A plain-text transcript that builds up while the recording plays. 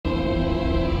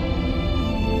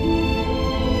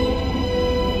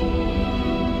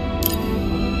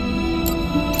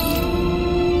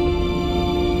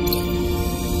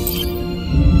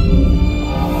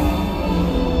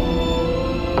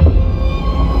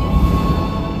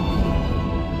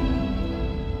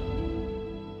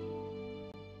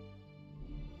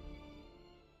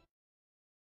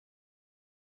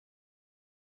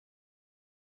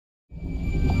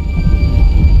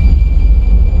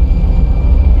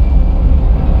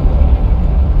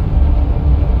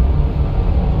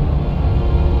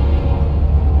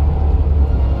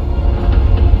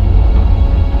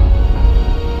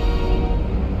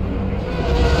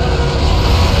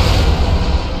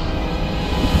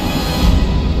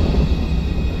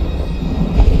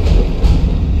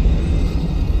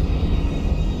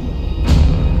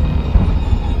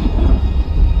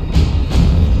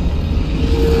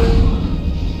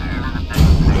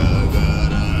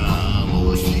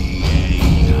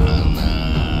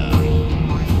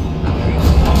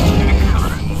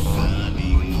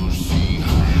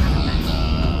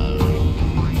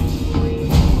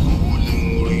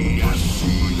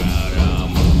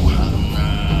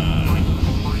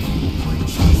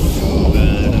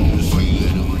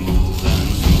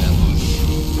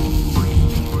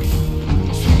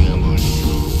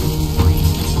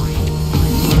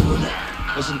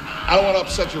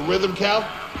upset your rhythm, Cal,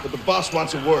 but the boss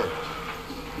wants a word.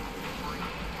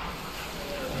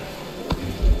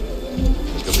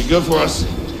 This could be good for us.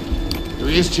 Here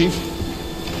he is, Chief.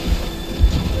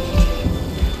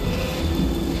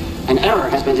 An error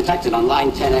has been detected on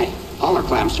line 10A. All our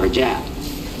clamps are jammed.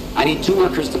 I need 2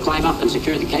 workers to climb up and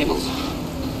secure the cables.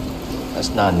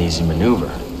 That's not an easy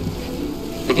maneuver.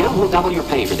 The guild will double your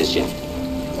pay for this shift.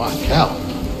 Come on, Cal.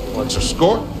 What's your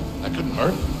score? That couldn't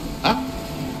hurt. Huh?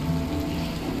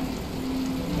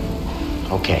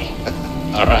 Okay.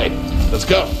 All right. Let's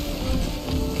go.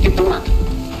 Get to work.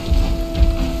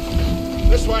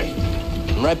 This way.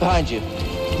 I'm right behind you.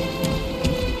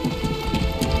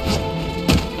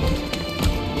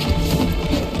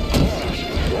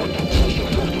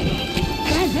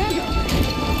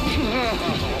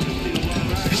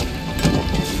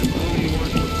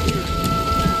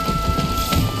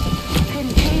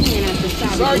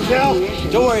 Sorry, Cal.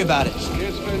 Don't worry about it.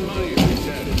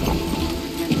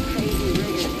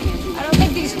 I don't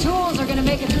think these tools are gonna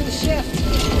make it through the shift.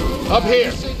 Up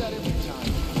here.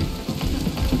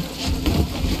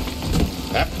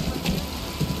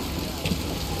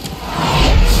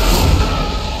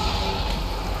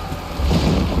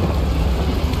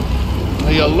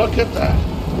 Will you look at that?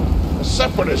 A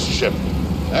separatist ship.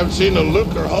 I haven't seen a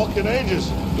Luke or Hulk in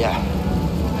ages. Yeah.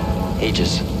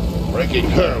 Ages. Breaking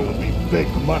her will be big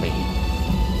money.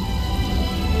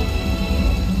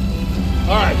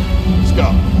 All right, let's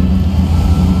go.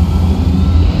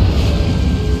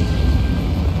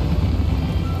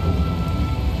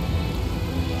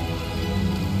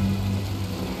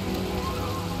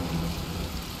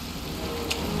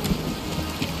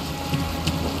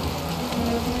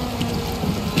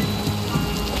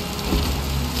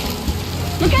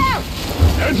 Look out!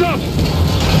 Heads up!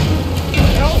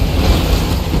 Help!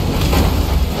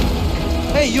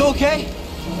 Hey, you okay?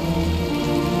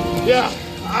 Yeah,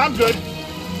 I'm good.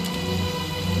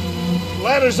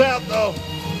 Ladder's out, though.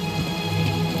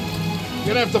 You're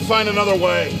gonna have to find another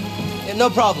way. Yeah, no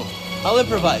problem. I'll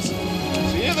improvise.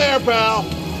 See you there, pal.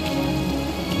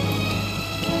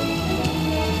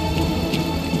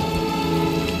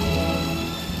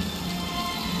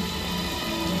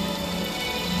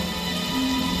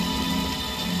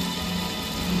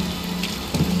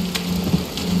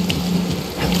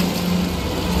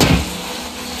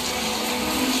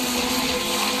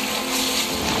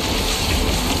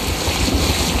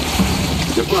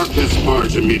 Depart this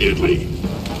barge immediately.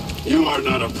 You are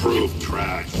not approved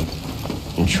trash.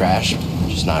 And trash?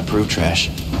 Just not approved trash.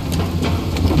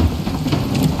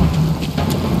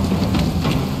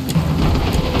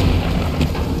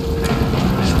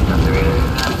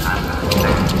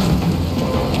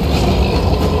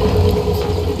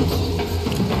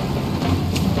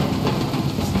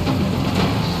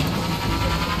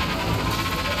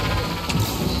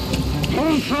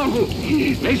 Non sono!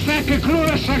 Le secche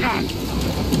crue sagan!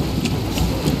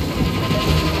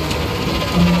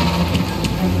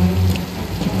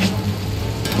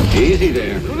 Easy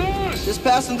there. Just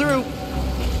passing through.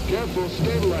 Careful,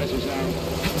 stabilizers out.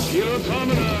 Kilo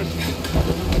Commodores.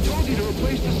 I told you to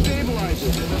replace the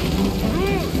stabilizers.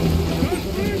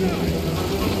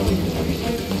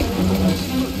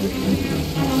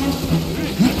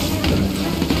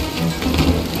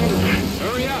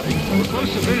 Hurry up. We're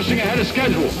close to finishing ahead of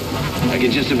schedule. I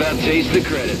can just about taste the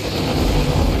credits. It's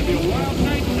gonna be a wild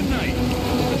night tonight.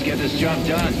 Let's get this job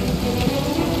done.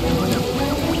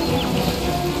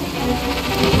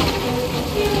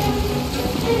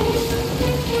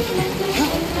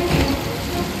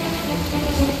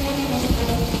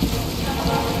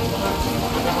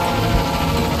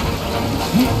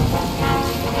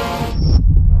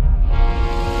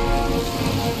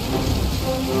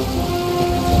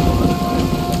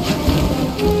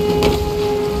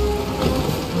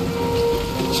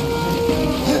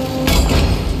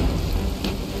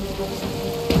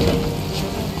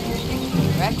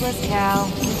 Reckless, Cal.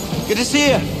 Good to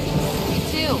see you. You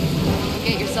too. Don't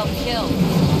get yourself killed.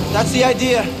 That's the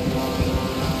idea.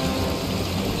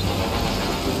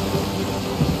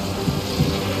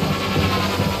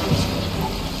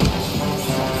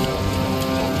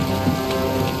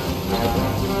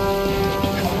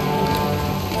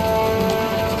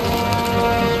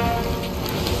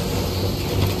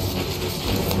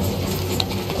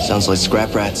 Sounds like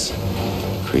scrap rats.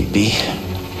 Creepy.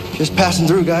 Just passing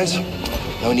through, guys.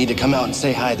 No need to come out and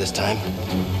say hi this time.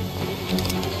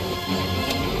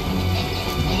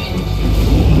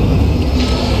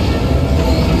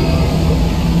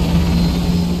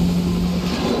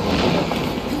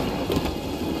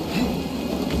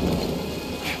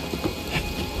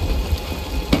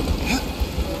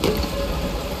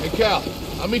 Hey, Cal,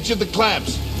 I'm meet you at the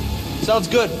clamps. Sounds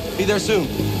good. Be there soon.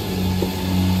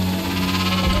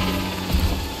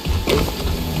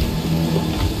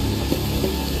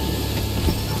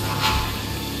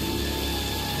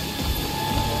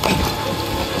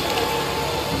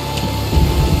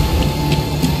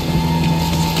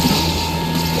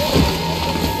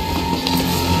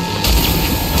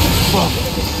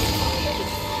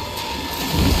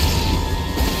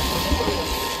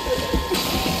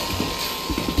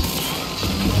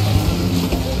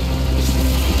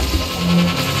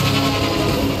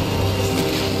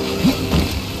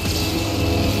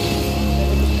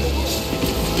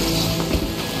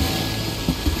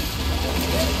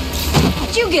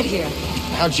 How'd you get here?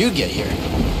 How'd you get here?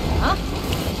 Huh?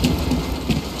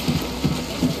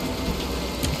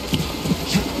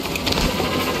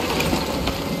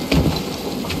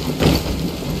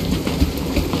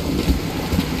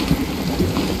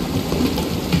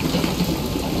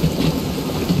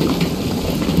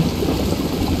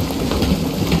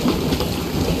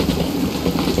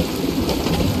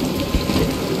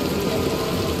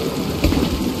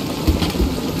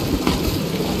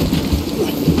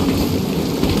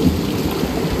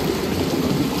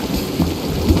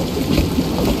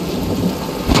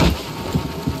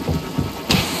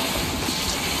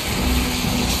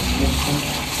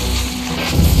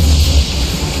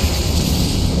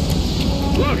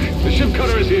 The ship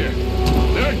cutter is here.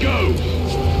 There it goes.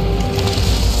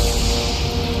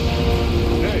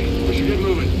 Hey, we should get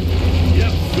moving.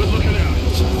 Yep, good looking out.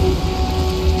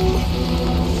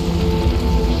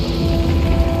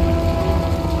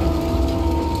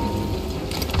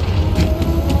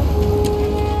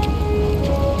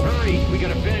 Hurry, we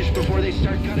gotta finish before they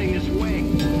start cutting this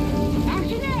wing.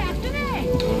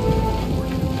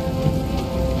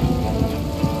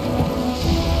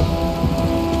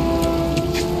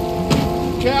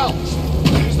 Cal,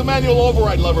 use the manual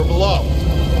override lever below.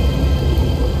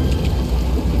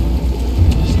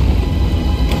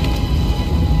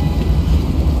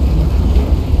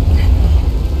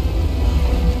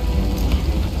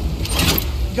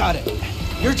 Got it.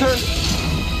 Your turn.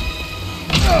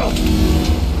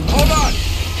 Hold on.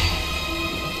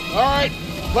 All right,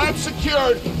 clamp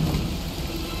secured.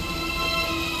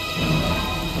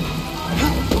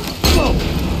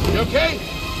 You okay?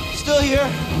 Still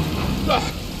here.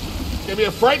 Give me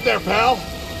a fright there, pal.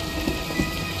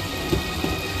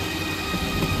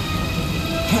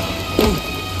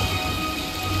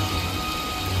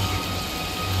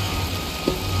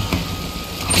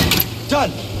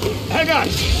 Done. Hang on.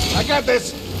 I got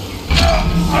this.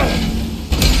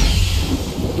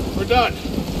 We're done.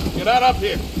 Get out up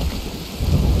here.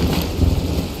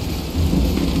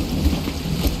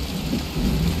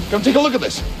 Come take a look at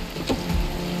this.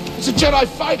 It's a Jedi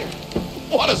fighter.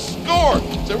 What a score!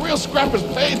 It's a real scrapper's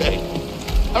payday.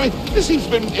 I mean, this thing's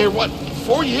been here, what,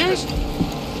 4 years?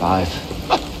 5.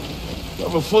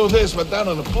 Whoever flew this went down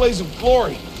in a blaze of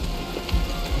glory.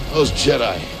 Those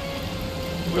Jedi.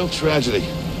 Real tragedy.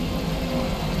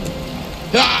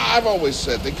 I've always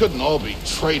said they couldn't all be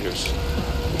traitors.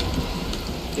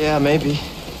 Yeah, maybe.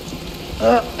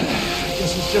 I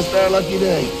guess it's just our lucky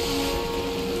day.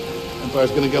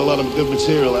 Empire's gonna get a lot of good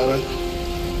material out of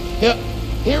it. Yeah.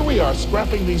 Here we are,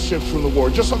 scrapping these ships from the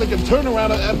war, just so they can turn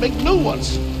around and make new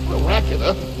ones. What a racket,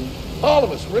 huh? All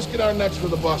of us risking our necks for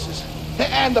the bosses.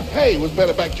 And the pay was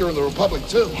better back during the Republic,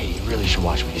 too. Hey, you really should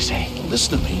watch what you say.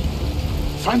 Listen to me.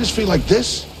 Find us feel like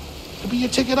this, it'll be your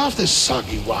ticket off this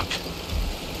soggy rock.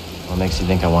 What makes you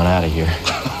think I want out of here?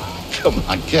 Come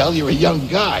on, Cal, you're a young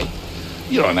guy.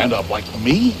 You don't end up like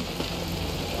me.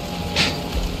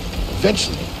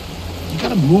 Eventually, you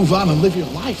gotta move on and live your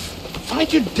life.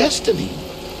 Find your destiny.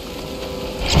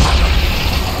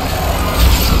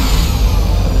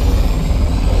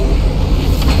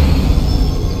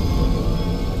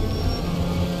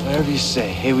 Whatever you say.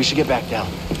 Hey, we should get back down.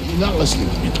 You're not listening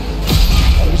to me.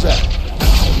 Who's that?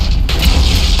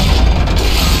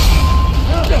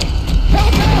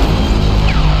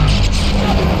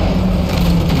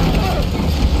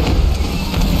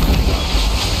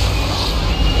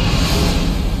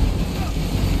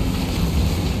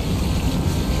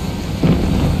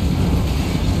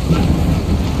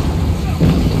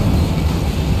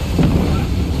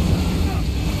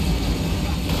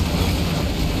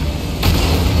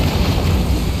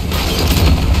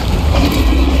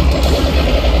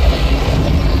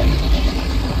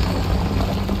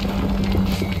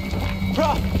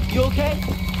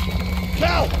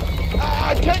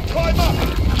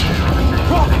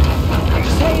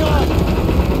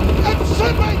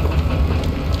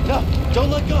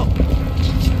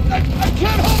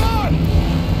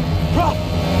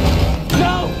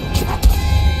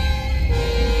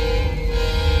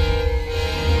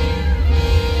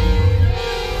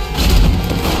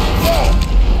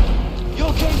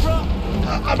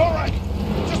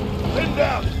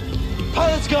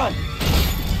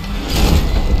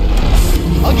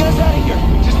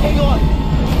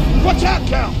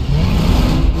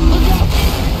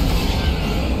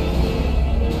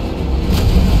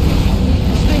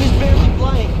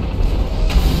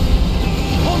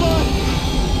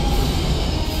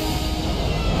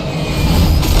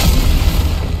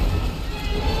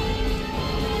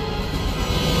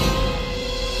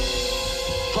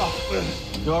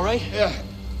 You all right? Yeah.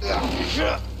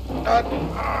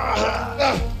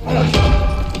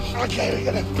 Okay,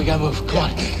 We gotta move. Come on.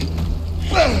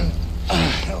 What the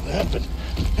hell happened?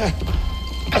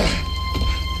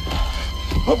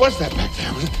 What was that back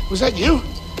there? Was that you?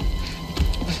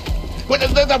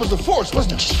 That was the Force,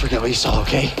 wasn't it? Just forget what you saw,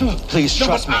 okay? Please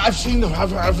trust me. I've seen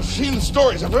the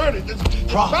stories. I've heard it.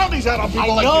 There's bounties out on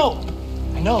people like you.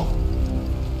 I know.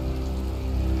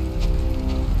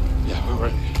 Yeah, we're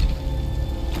ready.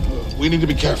 We need to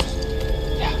be careful.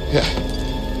 Yeah.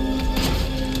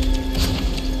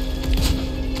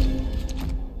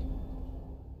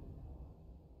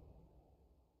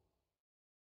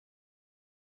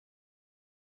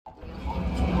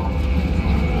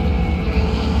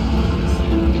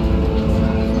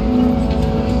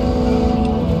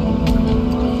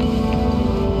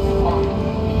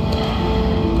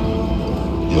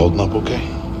 You holding up okay?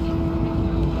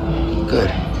 Good.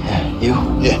 Yeah. You?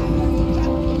 Yeah.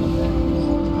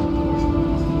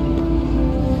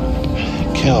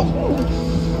 Kel,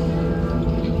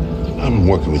 I've been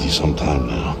working with you some time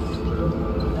now.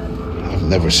 I've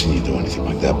never seen you do anything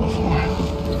like that before.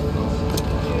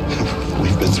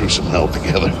 We've been through some hell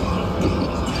together.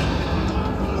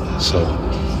 So,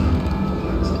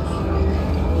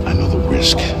 I know the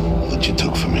risk that you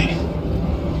took for me.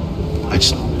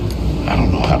 I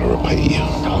don't know how to repay you.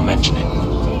 Don't mention it.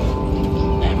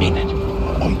 I mean it.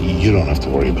 Oh, you don't have to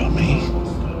worry about me.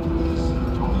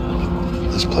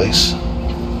 This place,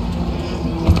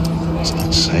 it's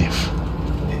not safe.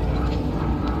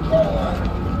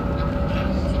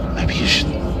 Maybe you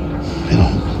should,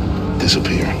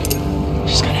 disappear.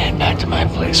 Just gonna head back to my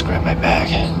place, grab my bag.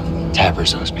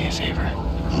 Tappers owes me a favor.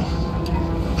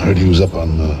 Oh. I heard he was up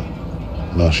on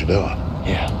Mount Shadow.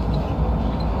 Yeah.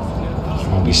 You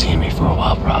won't be seeing me for a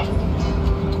while, Prauf.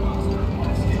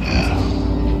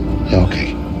 Yeah,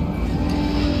 okay.